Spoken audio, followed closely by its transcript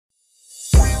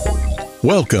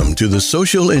Welcome to the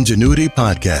Social Ingenuity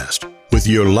Podcast with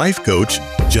your life coach,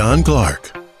 John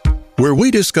Clark, where we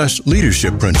discuss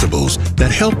leadership principles that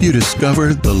help you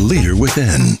discover the leader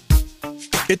within.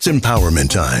 It's empowerment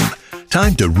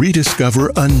time to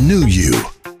rediscover a new you,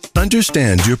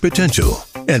 understand your potential,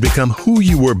 and become who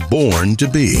you were born to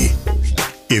be.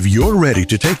 If you're ready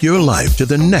to take your life to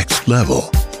the next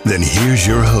level, then here's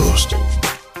your host,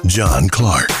 John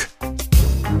Clark.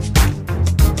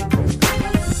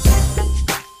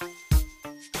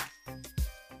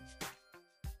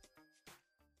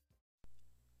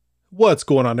 What's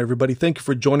going on, everybody? Thank you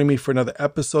for joining me for another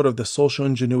episode of the Social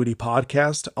Ingenuity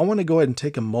Podcast. I want to go ahead and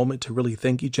take a moment to really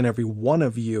thank each and every one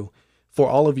of you for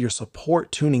all of your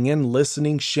support, tuning in,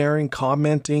 listening, sharing,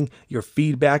 commenting, your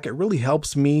feedback. It really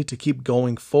helps me to keep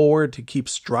going forward, to keep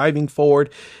striving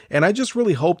forward. And I just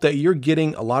really hope that you're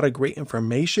getting a lot of great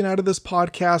information out of this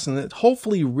podcast and that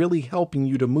hopefully really helping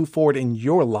you to move forward in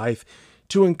your life,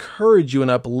 to encourage you and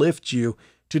uplift you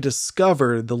to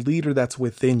discover the leader that's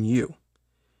within you.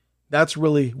 That's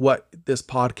really what this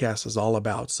podcast is all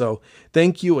about. So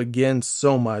thank you again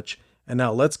so much. And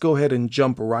now let's go ahead and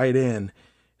jump right in.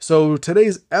 So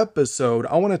today's episode,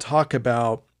 I want to talk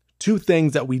about two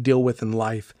things that we deal with in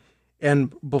life.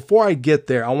 And before I get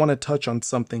there, I want to touch on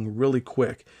something really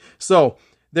quick. So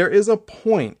there is a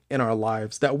point in our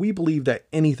lives that we believe that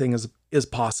anything is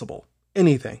possible.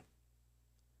 Anything.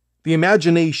 The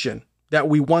imagination that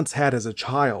we once had as a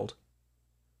child.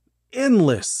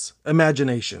 Endless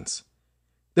imaginations.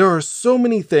 There are so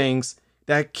many things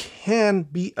that can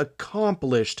be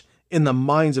accomplished in the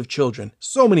minds of children.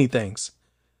 So many things.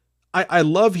 I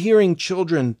love hearing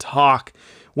children talk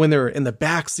when they're in the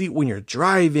back seat when you're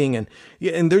driving and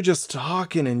they're just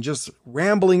talking and just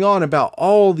rambling on about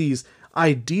all these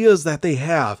ideas that they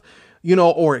have.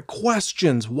 Or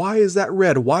questions. Why is that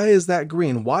red? Why is that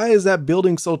green? Why is that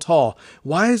building so tall?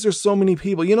 Why is there so many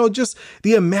people? Just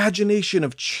the imagination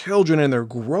of children, and they're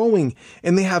growing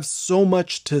and they have so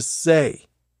much to say.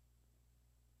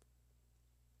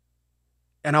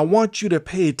 And I want you to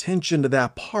pay attention to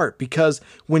that part, because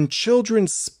when children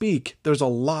speak, there's a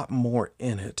lot more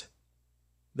in it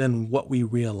than what we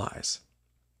realize.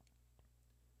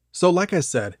 So like I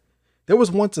said, there was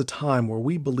once a time where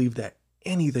we believed that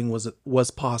anything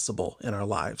was possible in our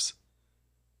lives.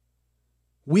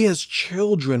 We as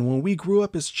children, when we grew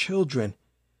up as children,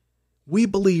 we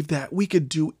believed that we could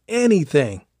do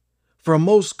anything. For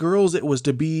most girls, it was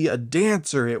to be a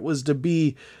dancer. It was to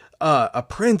be a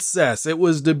princess. It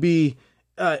was to be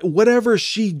whatever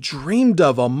she dreamed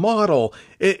of, a model,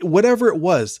 whatever it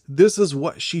was. This is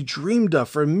what she dreamed of.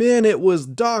 For men, it was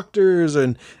doctors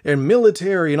and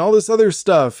military and all this other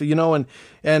stuff,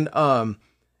 and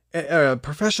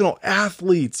professional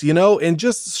athletes, and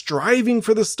just striving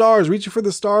for the stars, reaching for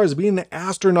the stars, being an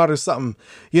astronaut or something,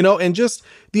 and just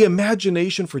the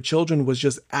imagination for children was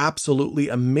just absolutely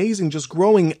amazing, just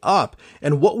growing up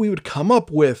and what we would come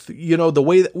up with, the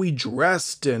way that we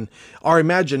dressed and our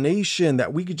imagination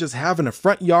that we could just have in the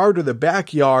front yard or the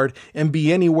backyard and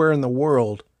be anywhere in the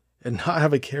world and not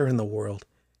have a care in the world.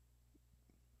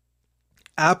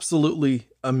 Absolutely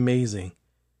amazing,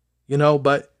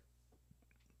 but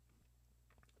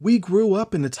we grew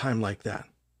up in a time like that,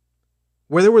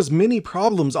 where there was many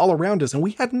problems all around us and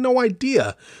we had no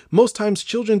idea. Most times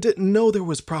children didn't know there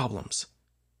was problems.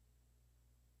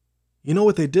 You know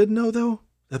what they did know though?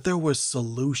 That there were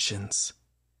solutions.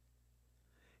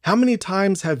 How many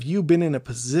times have you been in a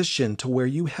position to where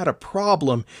you had a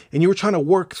problem and you were trying to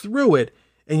work through it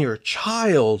and your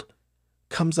child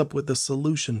comes up with a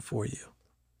solution for you?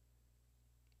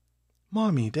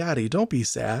 Mommy, Daddy, don't be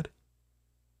sad.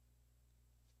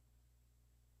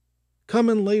 Come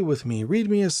and lay with me. Read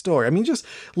me a story. Just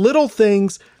little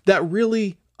things that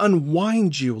really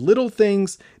unwind you. Little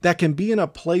things that can be in a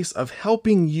place of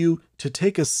helping you to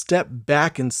take a step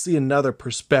back and see another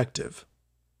perspective.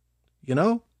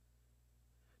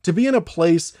 To be in a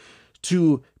place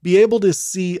to be able to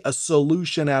see a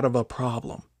solution out of a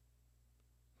problem.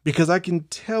 Because I can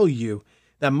tell you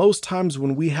that most times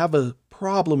when we have a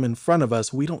problem in front of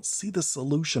us, we don't see the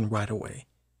solution right away.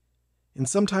 And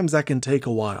sometimes that can take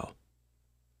a while.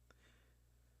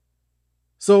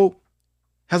 So,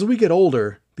 as we get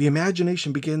older, the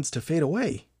imagination begins to fade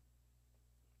away.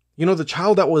 The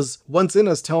child that was once in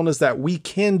us telling us that we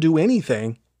can do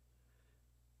anything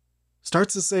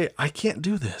starts to say, I can't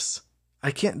do this. I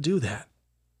can't do that.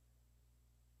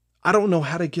 I don't know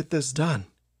how to get this done.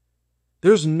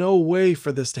 There's no way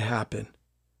for this to happen.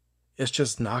 It's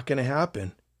just not going to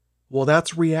happen. Well,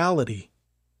 that's reality.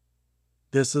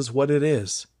 This is what it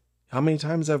is. How many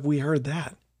times have we heard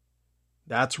that?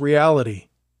 That's reality.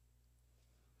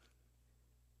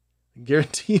 I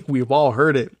guarantee we've all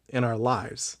heard it in our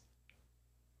lives.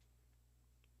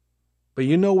 But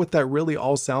you know what that really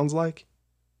all sounds like?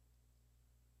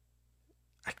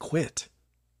 I quit.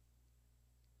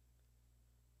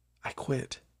 I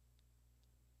quit.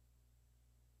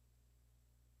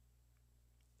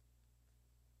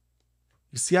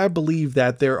 You see, I believe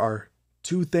that there are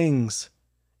two things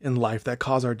in life that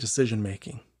cause our decision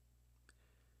making.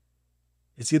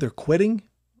 It's either quitting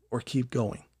or keep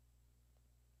going.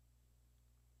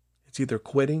 It's either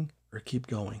quitting or keep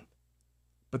going.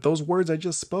 But those words I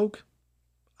just spoke,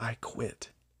 I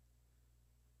quit.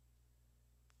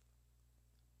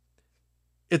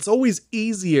 It's always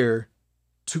easier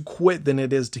to quit than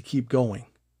it is to keep going.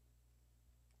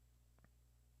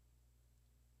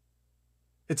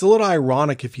 It's a little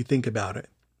ironic if you think about it.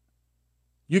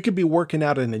 You could be working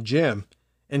out in a gym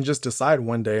and just decide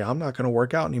one day, I'm not going to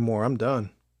work out anymore. I'm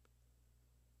done.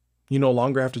 You no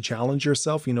longer have to challenge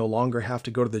yourself. You no longer have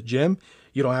to go to the gym.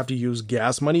 You don't have to use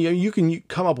gas money. You can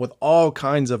come up with all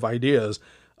kinds of ideas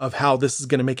of how this is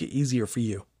going to make it easier for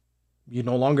you. You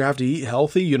no longer have to eat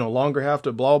healthy. You no longer have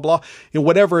to blah, blah,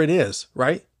 whatever it is,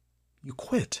 right? You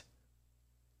quit.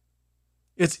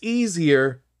 It's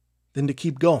easier than to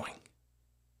keep going.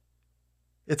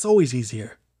 It's always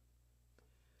easier.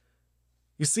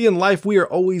 You see, in life, we are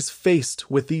always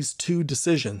faced with these two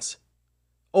decisions.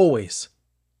 Always.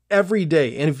 Every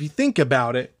day. And if you think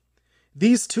about it,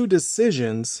 these two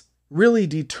decisions really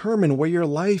determine where your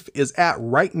life is at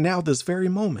right now, this very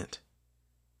moment.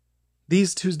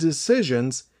 These two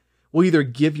decisions will either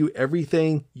give you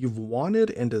everything you've wanted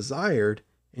and desired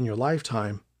in your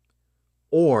lifetime,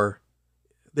 or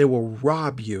they will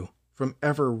rob you from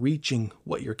ever reaching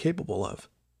what you're capable of.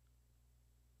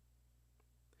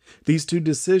 These two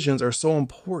decisions are so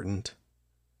important,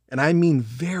 and I mean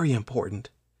very important,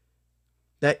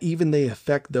 that even they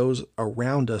affect those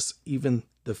around us, even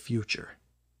the future.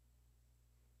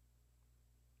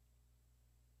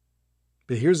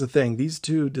 But here's the thing, these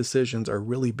two decisions are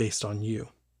really based on you.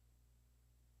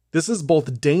 This is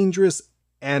both dangerous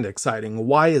and exciting.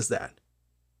 Why is that?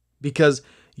 Because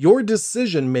your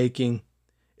decision making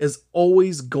is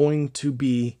always going to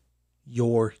be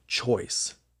your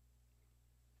choice.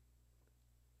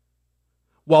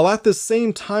 While at the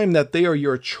same time that they are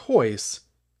your choice,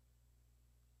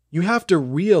 you have to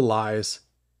realize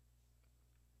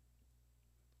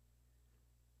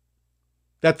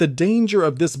that the danger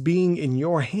of this being in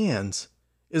your hands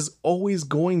is always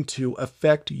going to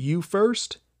affect you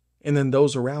first and then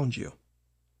those around you.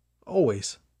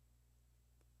 Always.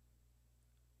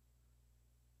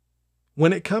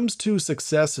 When it comes to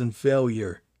success and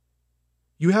failure,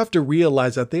 you have to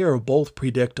realize that they are both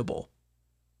predictable.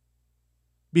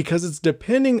 Because it's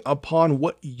depending upon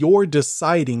what you're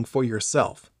deciding for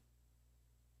yourself.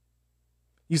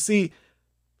 You see,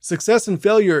 success and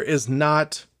failure is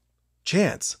not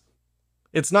chance.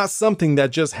 It's not something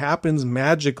that just happens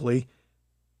magically.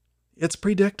 It's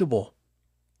predictable.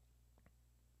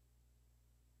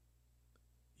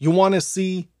 You want to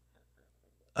see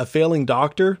a failing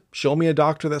doctor? Show me a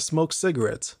doctor that smokes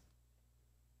cigarettes.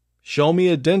 Show me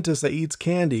a dentist that eats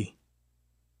candy.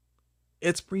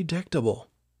 It's predictable.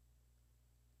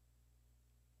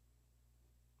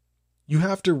 You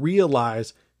have to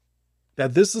realize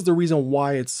that this is the reason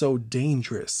why it's so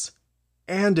dangerous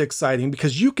and exciting,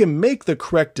 because you can make the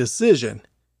correct decision.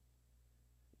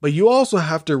 But you also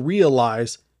have to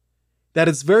realize that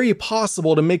it's very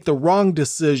possible to make the wrong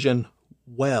decision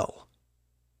well.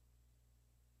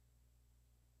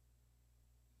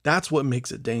 That's what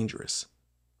makes it dangerous.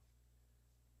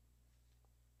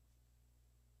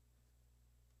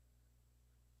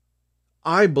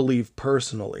 I believe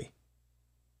personally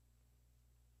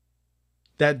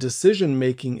that decision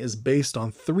making is based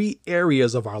on 3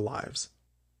 areas of our lives.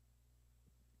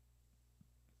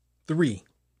 3.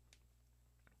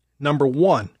 Number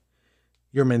 1,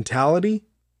 your mentality.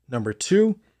 Number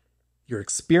 2, your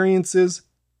experiences.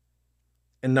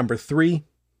 And number 3,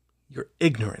 your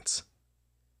ignorance.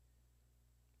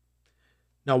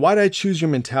 Now, why did I choose your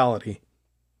mentality?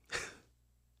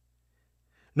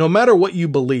 No matter what you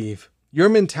believe, your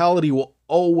mentality will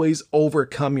always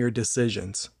overcome your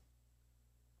decisions.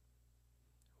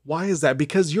 Why is that?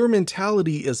 Because your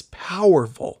mentality is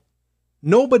powerful.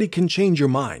 Nobody can change your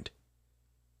mind.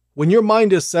 When your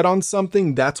mind is set on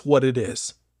something, that's what it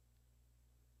is.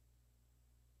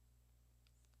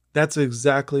 That's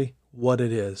exactly what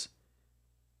it is.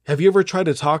 Have you ever tried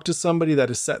to talk to somebody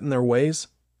that is set in their ways?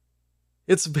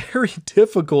 It's very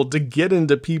difficult to get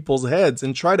into people's heads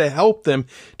and try to help them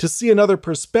to see another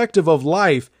perspective of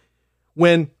life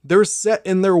when they're set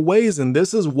in their ways and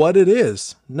this is what it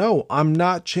is. No, I'm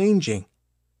not changing.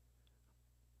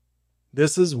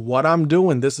 This is what I'm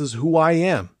doing. This is who I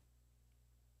am.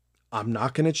 I'm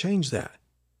not going to change that.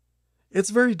 It's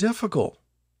very difficult.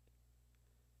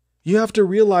 You have to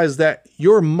realize that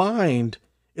your mind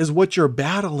is what you're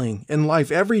battling in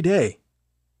life every day.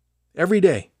 Every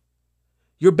day.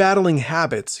 You're battling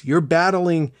habits. You're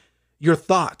battling your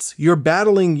thoughts. You're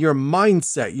battling your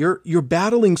mindset. You're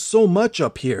battling so much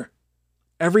up here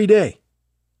every day.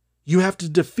 You have to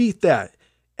defeat that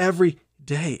every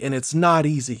day, and it's not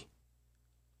easy.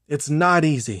 It's not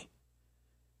easy,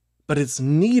 but it's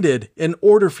needed in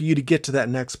order for you to get to that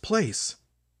next place.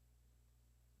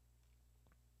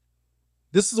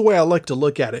 This is the way I like to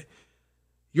look at it.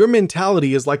 Your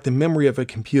mentality is like the memory of a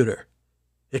computer.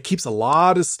 It keeps a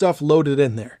lot of stuff loaded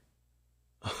in there.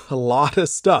 A lot of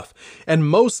stuff. And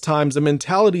most times a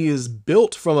mentality is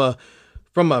built from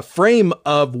a frame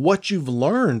of what you've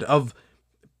learned, of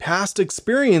past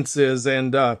experiences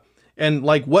and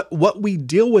like what we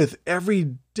deal with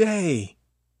every day.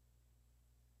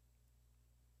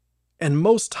 And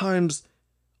most times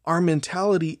our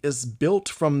mentality is built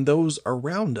from those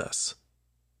around us.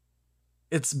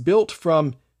 It's built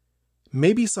from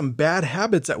maybe some bad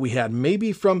habits that we had,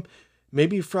 maybe from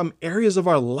areas of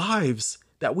our lives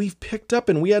that we've picked up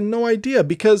and we had no idea,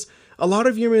 because a lot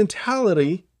of your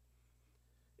mentality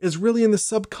is really in the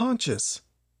subconscious,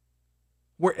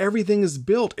 where everything is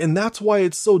built. And that's why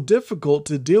it's so difficult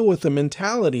to deal with the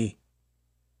mentality,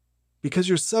 because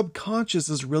your subconscious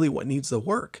is really what needs the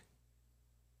work.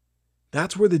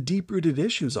 That's where the deep-rooted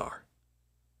issues are.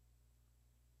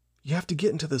 You have to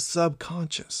get into the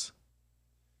subconscious.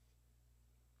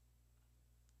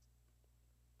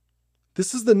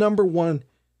 This is the number one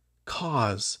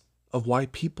cause of why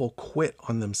people quit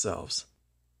on themselves.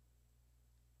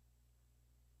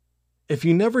 If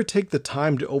you never take the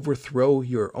time to overthrow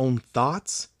your own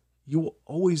thoughts, you will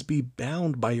always be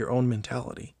bound by your own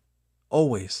mentality.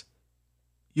 Always.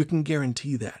 You can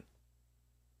guarantee that.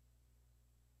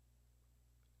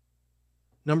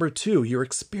 Number two, your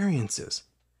experiences.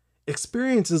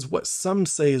 Experience is what some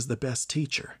say is the best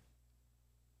teacher.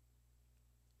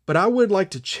 But I would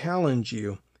like to challenge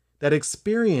you that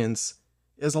experience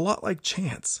is a lot like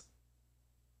chance.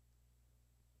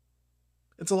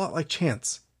 It's a lot like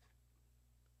chance.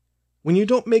 When you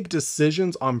don't make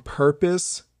decisions on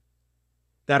purpose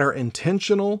that are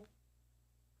intentional,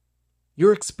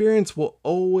 your experience will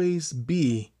always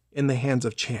be in the hands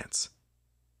of chance.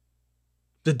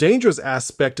 The dangerous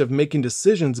aspect of making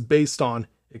decisions based on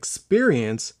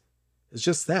experience is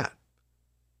just that.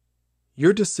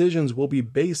 Your decisions will be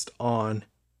based on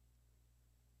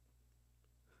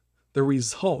the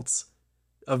results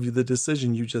of the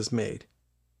decision you just made.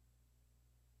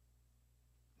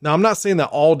 Now, I'm not saying that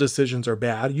all decisions are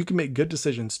bad. You can make good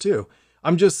decisions too.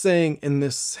 I'm just saying in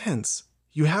this sense,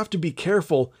 you have to be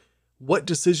careful what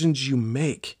decisions you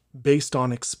make based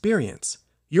on experience.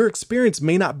 Your experience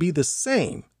may not be the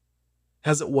same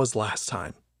as it was last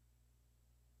time.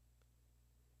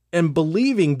 And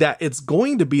believing that it's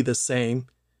going to be the same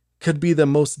could be the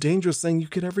most dangerous thing you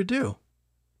could ever do,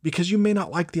 because you may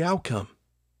not like the outcome.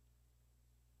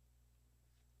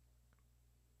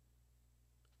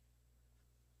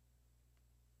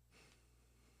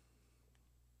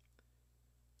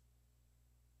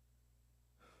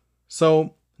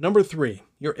 So, number three,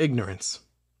 your ignorance.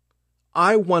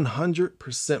 I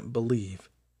 100% believe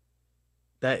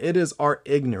that it is our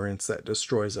ignorance that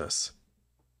destroys us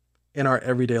in our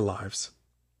everyday lives.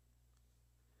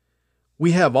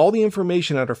 We have all the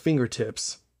information at our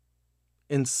fingertips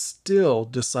and still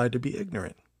decide to be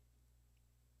ignorant.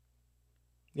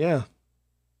 Yeah.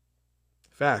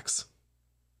 Facts.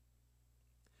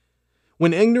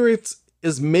 When ignorance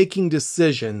is making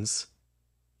decisions,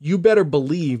 you better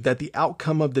believe that the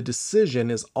outcome of the decision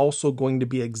is also going to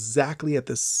be exactly at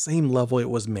the same level it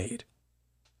was made.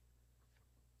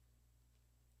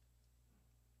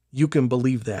 You can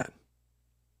believe that.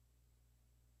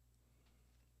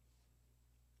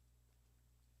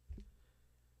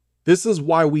 This is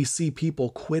why we see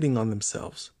people quitting on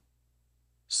themselves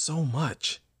so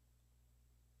much.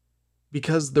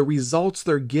 Because the results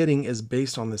they're getting is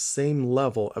based on the same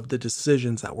level of the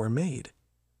decisions that were made.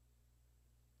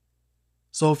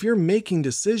 So if you're making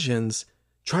decisions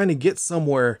trying to get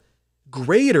somewhere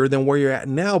greater than where you're at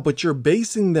now, but you're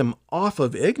basing them off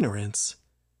of ignorance,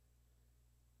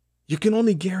 you can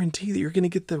only guarantee that you're going to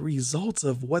get the results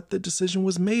of what the decision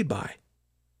was made by.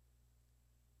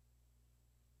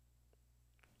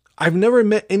 I've never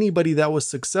met anybody that was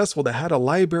successful that had a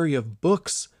library of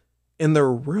books in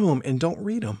their room and don't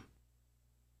read them.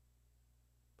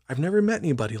 I've never met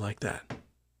anybody like that.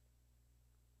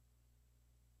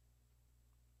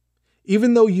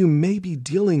 Even though you may be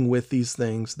dealing with these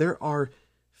things, there are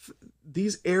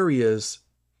these areas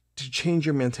to change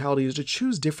your mentality, is to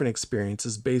choose different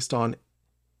experiences based on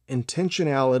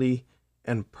intentionality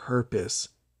and purpose,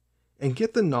 and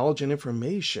get the knowledge and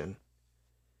information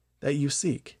that you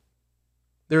seek.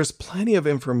 There's plenty of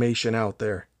information out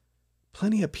there,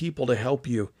 plenty of people to help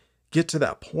you get to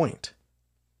that point,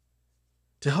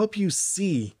 to help you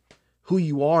see who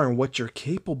you are and what you're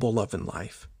capable of in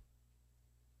life.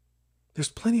 There's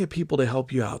plenty of people to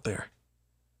help you out there.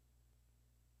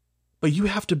 But you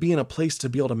have to be in a place to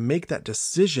be able to make that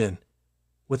decision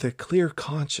with a clear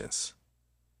conscience.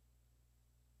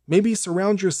 Maybe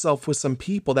surround yourself with some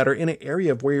people that are in an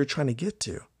area of where you're trying to get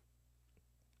to.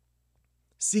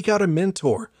 Seek out a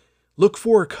mentor. Look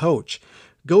for a coach.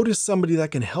 Go to somebody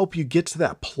that can help you get to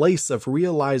that place of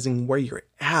realizing where you're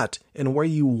at and where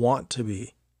you want to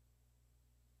be.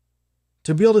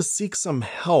 To be able to seek some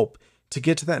help to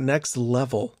get to that next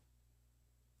level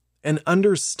and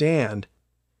understand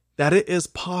that it is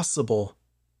possible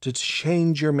to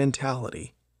change your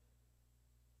mentality.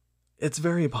 It's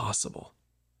very possible.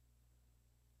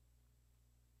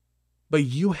 But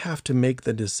you have to make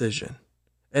the decision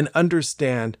and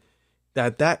understand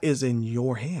that that is in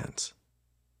your hands.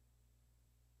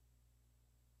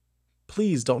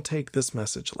 Please don't take this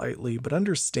message lightly, but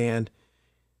understand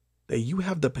that you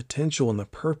have the potential and the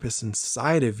purpose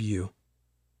inside of you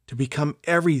to become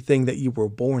everything that you were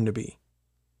born to be.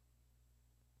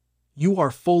 You are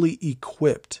fully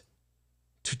equipped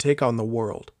to take on the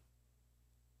world.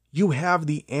 You have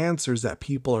the answers that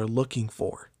people are looking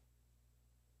for.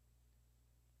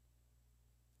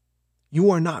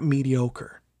 You are not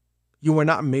mediocre. You are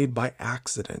not made by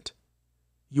accident.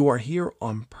 You are here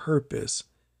on purpose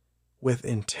with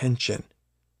intention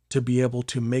to be able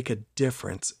to make a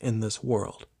difference in this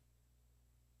world.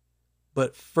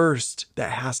 But first,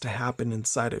 that has to happen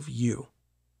inside of you.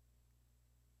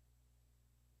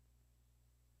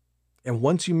 And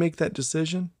once you make that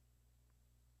decision,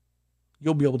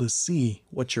 you'll be able to see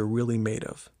what you're really made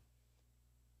of.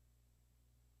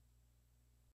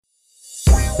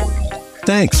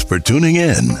 Thanks for tuning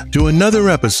in to another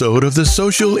episode of the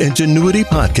Social Ingenuity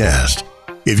Podcast.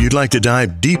 If you'd like to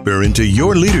dive deeper into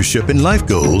your leadership and life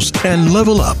goals and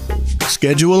level up,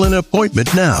 schedule an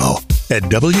appointment now at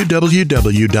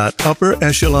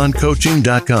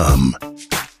www.upperecheloncoaching.com.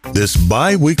 This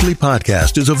bi-weekly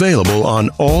podcast is available on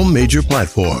all major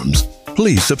platforms.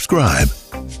 Please subscribe.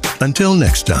 Until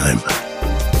next time.